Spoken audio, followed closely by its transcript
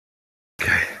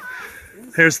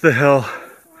Here's the hill.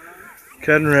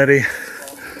 Getting ready.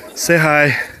 Say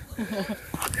hi.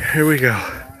 Here we go.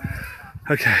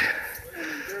 Okay.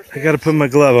 I gotta put my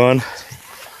glove on.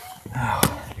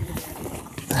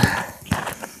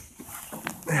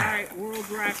 Alright, world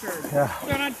record. Yeah.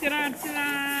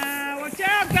 Da-da-da-da-da. Watch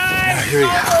out, guys! Yeah, here we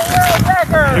go. World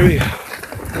record! Here we go.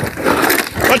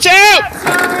 Watch out!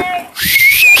 Sorry!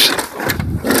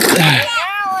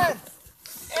 Alan!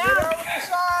 Alan, over the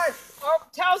side! Oh,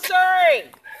 tell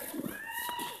Surrey!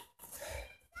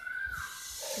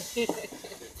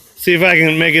 See if I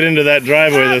can make it into that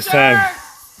driveway this time.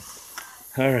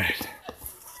 All right.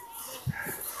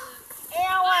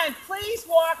 Alan, please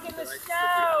walk in the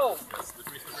snow!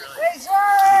 Hey,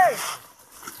 Surrey!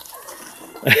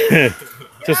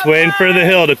 Just waiting for the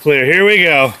hill to clear. Here we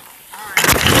go.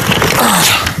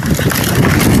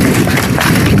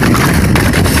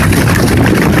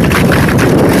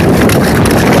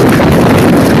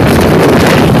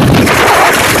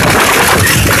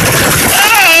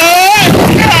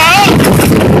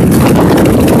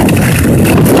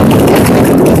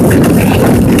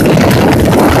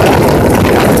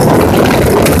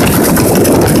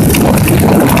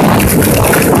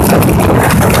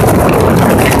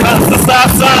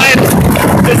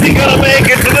 Is he gonna make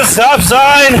it to the stop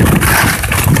sign?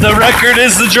 The record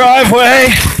is the driveway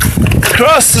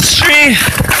across the street.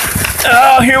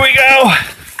 Oh, here we go.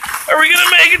 Are we gonna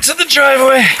make it to the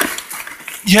driveway?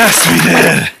 Yes, we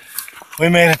did. We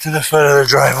made it to the foot of the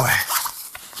driveway.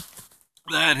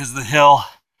 That is the hill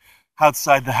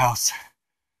outside the house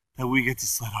that we get to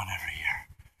sled on every year.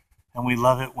 And we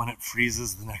love it when it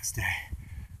freezes the next day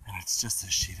and it's just a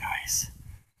sheet of ice.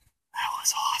 That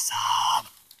was awesome.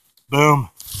 Boom.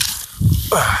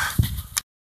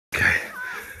 Okay,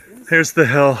 here's the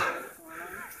hill.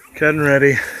 Getting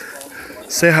ready.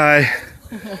 Say hi.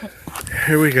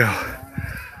 Here we go.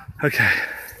 Okay,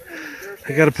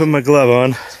 I gotta put my glove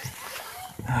on.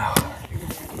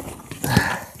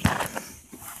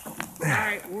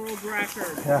 Alright, world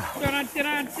record. Yeah.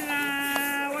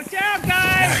 Da-da-da-da-da. Watch out, guys!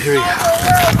 Yeah, here we go.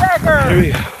 World record! Here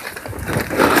we go.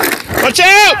 Watch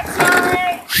out! Sorry!